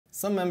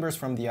some members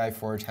from the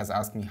iForge has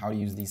asked me how to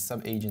use these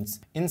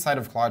sub-agents inside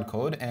of Claude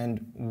Code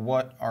and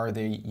what are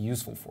they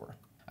useful for.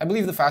 I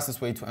believe the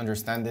fastest way to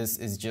understand this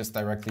is just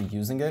directly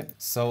using it.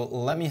 So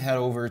let me head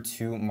over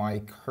to my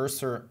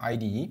cursor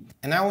IDE.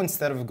 And now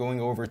instead of going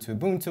over to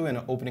Ubuntu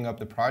and opening up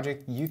the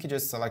project, you could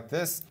just select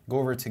this, go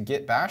over to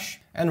git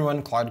bash and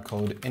run Claude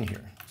Code in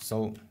here.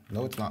 So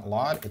no, it's not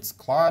Claude, it's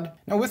Claude.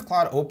 Now with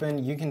Claude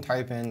open, you can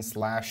type in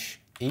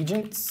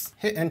 /agents,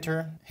 hit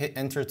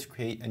enter to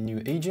create a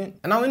new agent.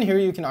 And now in here,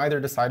 you can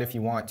either decide if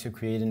you want to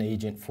create an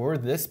agent for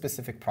this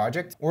specific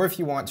project, or if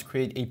you want to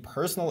create a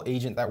personal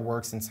agent that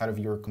works inside of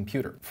your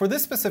computer. For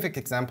this specific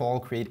example,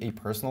 I'll create a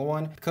personal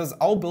one because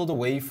I'll build a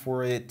way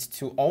for it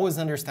to always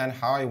understand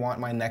how I want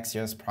my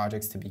Next.js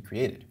projects to be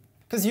created.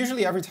 Because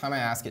usually every time I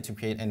ask it to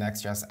create a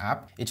Next.js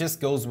app, it just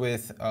goes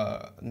with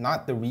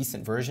not the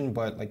recent version,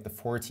 but like the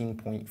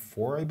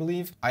 14.4, I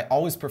believe. I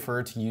always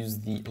prefer to use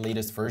the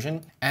latest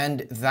version.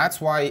 And that's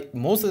why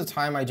most of the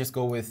time I just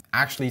go with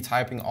actually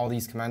typing all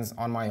these commands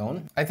on my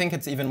own. I think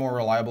it's even more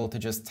reliable to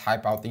just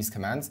type out these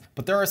commands,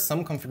 but there are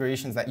some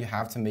configurations that you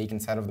have to make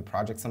inside of the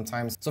project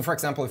sometimes. So for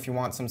example, if you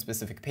want some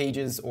specific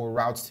pages or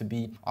routes to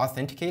be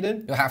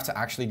authenticated, you'll have to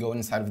actually go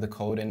inside of the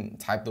code and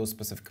type those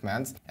specific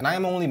commands. And I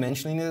am only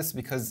mentioning this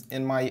because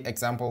in my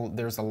example,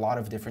 there's a lot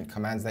of different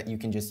commands that you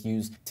can just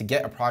use to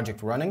get a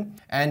project running.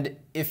 And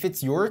if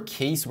it's your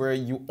case where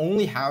you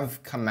only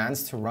have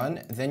commands to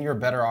run, then you're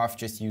better off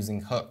just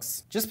using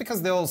hooks, just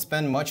because they'll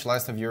spend much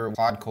less of your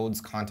Claude Code's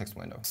context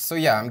window. So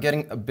yeah, I'm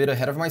getting a bit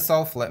ahead of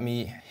myself. Let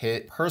me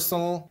hit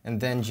personal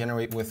and then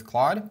generate with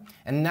Claude.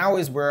 And now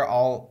is where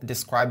I'll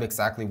describe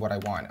exactly what I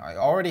want. I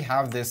already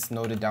have this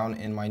noted down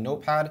in my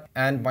notepad,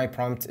 and my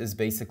prompt is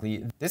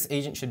basically, this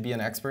agent should be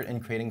an expert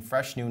in creating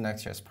fresh new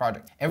Next.js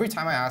project. Every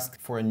time I ask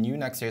for a new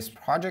Next.js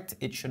project,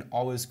 it should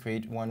always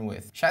create one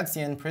with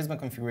Shadcn, Prisma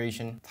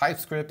configuration,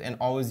 TypeScript, and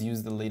always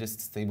use the latest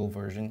stable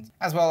version,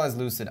 as well as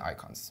Lucid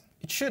Icons.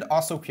 It should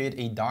also create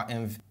a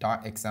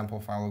 .env.example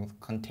file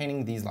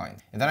containing these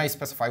lines, and then I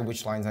specify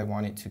which lines I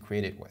want it to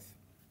create it with.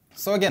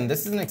 So again,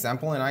 this is an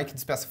example, and I can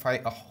specify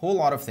a whole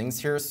lot of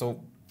things here.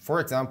 So for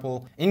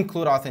example,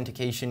 include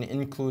authentication,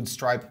 include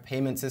Stripe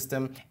payment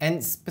system,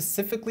 and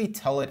specifically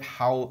tell it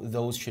how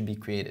those should be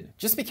created.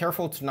 Just be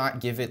careful to not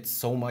give it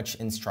so much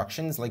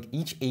instructions. Like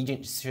each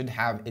agent should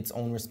have its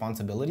own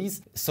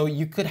responsibilities. So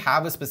you could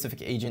have a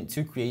specific agent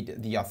to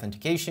create the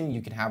authentication.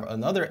 You could have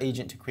another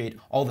agent to create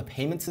all the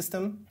payment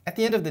system. At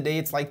the end of the day,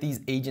 it's like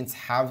these agents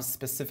have a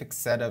specific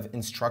set of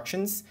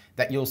instructions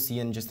that you'll see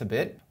in just a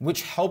bit,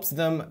 which helps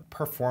them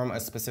perform a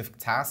specific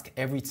task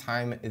every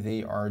time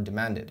they are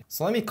demanded.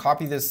 So let me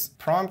copy this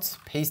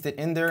prompt, paste it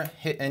in there,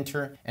 hit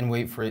enter, and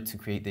wait for it to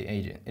create the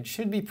agent. It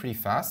should be pretty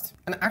fast.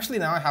 And actually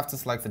now I have to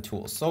select the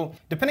tools. So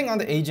depending on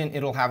the agent,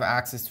 it'll have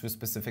access to a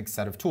specific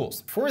set of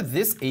tools. For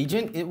this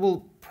agent, it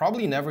will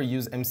probably never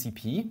use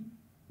MCP.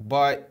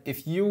 But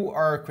if you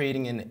are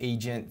creating an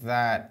agent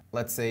that,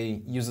 let's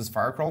say, uses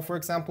Firecrawl, for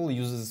example,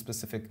 uses a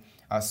specific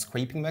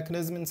scraping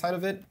mechanism inside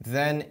of it,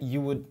 then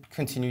you would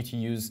continue to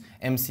use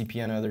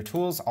MCP and other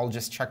tools. I'll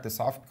just check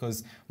this off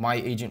because my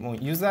agent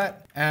won't use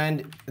that.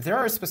 And there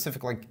are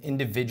specific like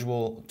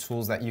individual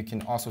tools that you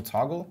can also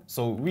toggle.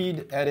 So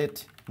read,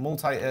 edit,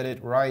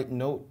 multi-edit, write,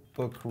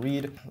 notebook,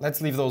 read.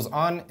 Let's leave those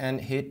on and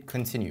hit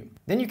continue.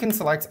 Then you can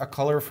select a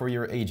color for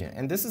your agent.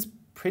 And this is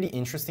pretty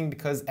interesting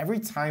because every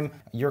time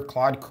your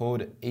Claude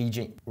Code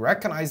agent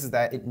recognizes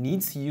that it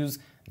needs to use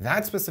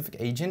that specific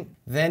agent,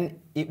 then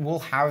it will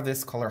have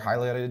this color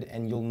highlighted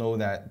and you'll know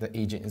that the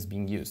agent is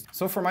being used.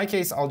 So for my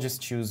case, I'll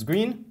just choose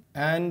green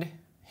and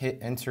hit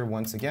enter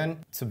once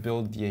again to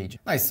build the agent.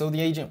 Nice, so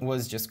the agent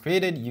was just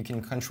created. You can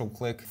control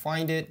click,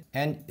 find it,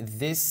 and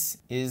this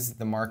is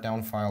the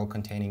markdown file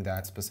containing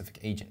that specific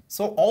agent.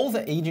 So all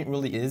the agent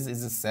really is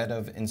a set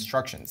of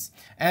instructions.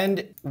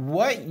 And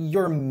what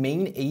your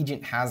main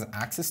agent has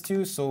access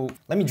to, so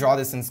let me draw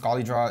this in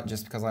ScullyDraw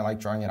just because I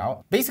like drawing it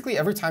out. Basically,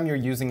 every time you're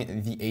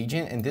using the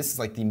agent, and this is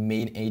like the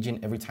main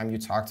agent every time you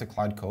talk to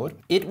Claude Code,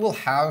 it will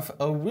have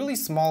a really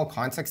small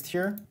context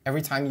here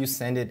every time you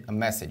send it a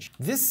message.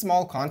 This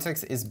small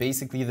context is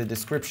basically the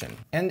description.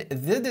 And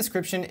the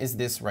description is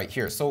this right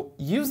here. So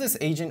use this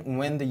agent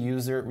when the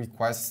user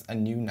requests a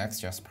new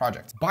Next.js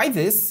project. By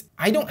this,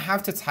 I don't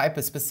have to type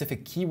a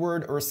specific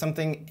keyword or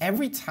something.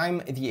 Every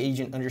time the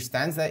agent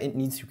understands that it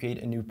needs to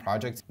create a new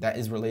project that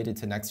is related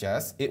to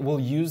Next.js, it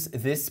will use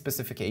this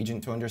specific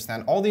agent to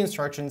understand all the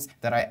instructions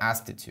that I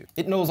asked it to.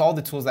 It knows all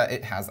the tools that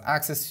it has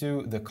access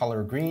to, the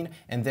color green,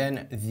 and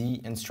then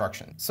the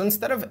instruction. So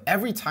instead of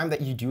every time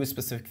that you do a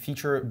specific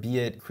feature, be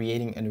it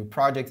creating a new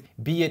project,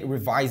 be it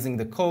revising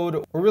the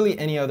code, or really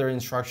any other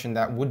instruction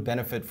that would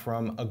benefit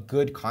from a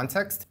good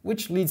context,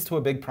 which leads to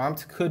a big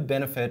prompt, could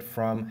benefit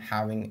from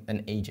having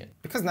an agent.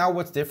 Because now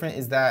what's different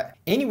is that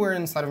anywhere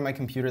inside of my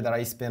computer that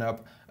I spin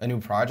up a new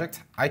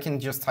project, I can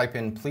just type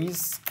in,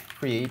 please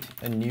create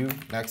a new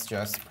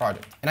Next.js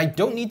project. And I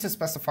don't need to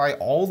specify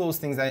all those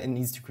things that it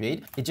needs to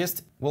create. It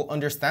just will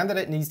understand that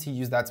it needs to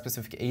use that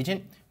specific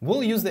agent.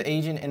 We'll use the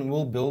agent and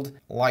we'll build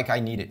like I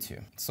need it to.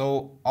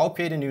 So I'll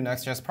create a new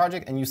Next.js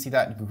project, and you see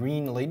that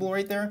green label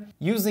right there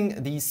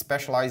using the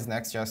specialized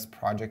Next.js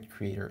project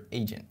creator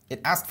agent.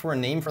 It asked for a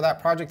name for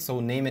that project, so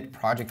name it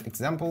project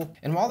example.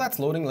 And while that's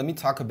loading, let me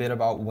talk a bit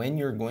about when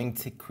you're going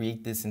to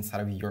create this inside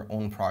of your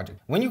own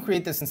project. When you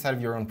create this inside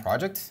of your own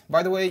project,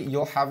 by the way,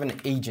 you'll have an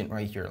agent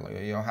right here.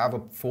 You'll have a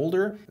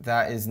folder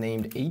that is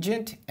named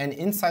agent, and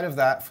inside of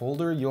that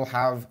folder, you'll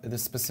have the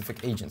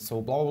specific agent.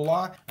 So blah,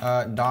 blah,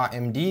 blah,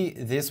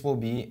 .md, this will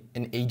be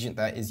an agent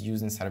that is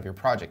used inside of your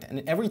project.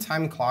 And every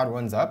time Claude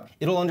runs up,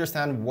 it'll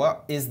understand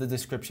what is the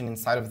description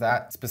inside of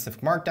that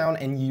specific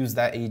markdown and use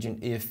that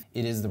agent if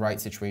it is the right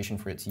situation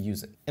for it to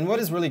use it. And what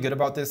is really good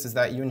about this is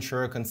that you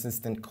ensure a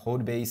consistent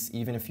code base,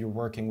 even if you're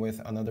working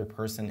with another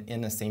person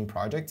in the same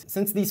project.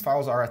 Since these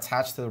files are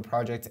attached to the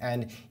project,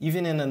 and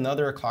even in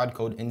another Claude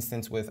Code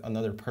instance with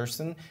another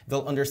person,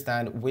 they'll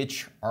understand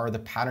which are the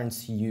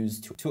patterns to use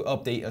to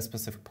update a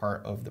specific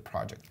part of the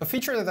project. A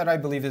feature that I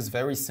believe is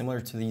very similar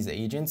to these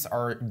agents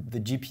are the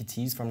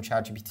GPTs from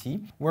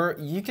ChatGPT, where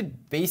you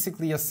could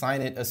basically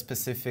assign it a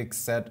specific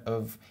set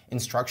of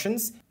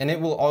instructions, and it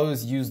will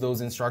always use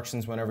those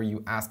instructions whenever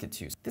you ask it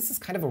to. This is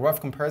kind of a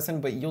rough comparison,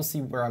 but you'll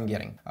see where I'm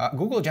getting.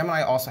 Google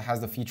Gemini also has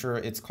the feature,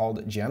 it's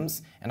called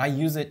Gems, and I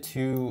use it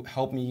to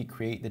help me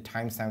create the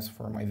timestamps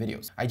for my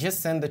videos. I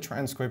just send the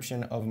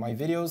transcription of my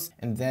videos,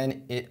 and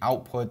then it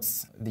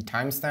outputs the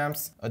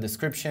timestamps, a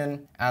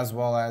description, as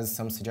well as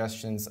some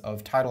suggestions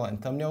of title and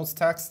thumbnails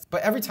text.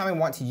 But every time I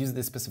want to use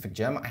this specific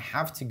gem, I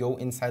have to go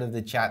inside of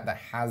the chat that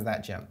has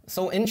that gem.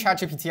 So in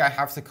ChatGPT, I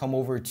have to come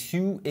over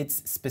to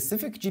its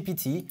specific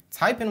GPT,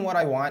 type in what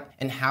I want,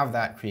 and have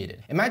that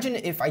created. Imagine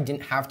if I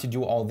didn't have to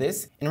do all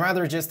this, and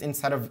rather just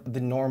inside of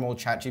the normal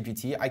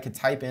ChatGPT, I could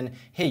type in,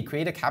 hey,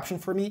 create a caption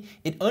for me.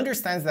 It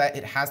understands that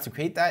it has to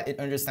create that. It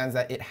understands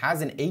that it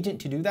has an agent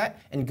to do that,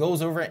 and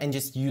goes over and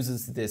just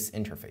uses this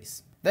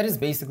interface. That is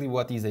basically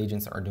what these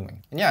agents are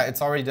doing. And yeah,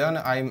 it's already done.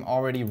 I'm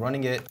already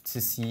running it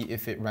to see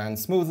if it ran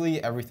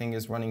smoothly. Everything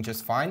is running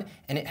just fine,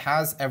 and it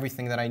has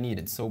everything that I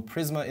needed. So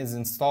Prisma is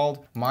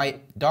installed. My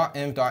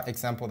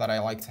env.example that I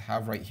like to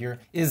have right here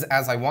is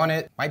as I want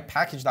it. My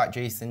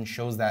package.json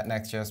shows that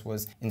Next.js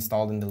was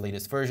installed in the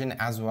latest version,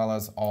 as well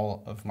as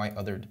all of my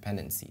other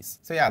dependencies.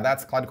 So yeah,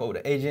 that's Claude Code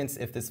agents.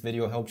 If this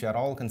video helped you at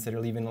all, consider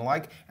leaving a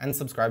like and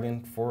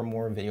subscribing for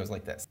more videos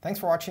like this. Thanks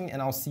for watching,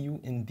 and I'll see you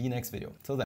in the next video. Till then.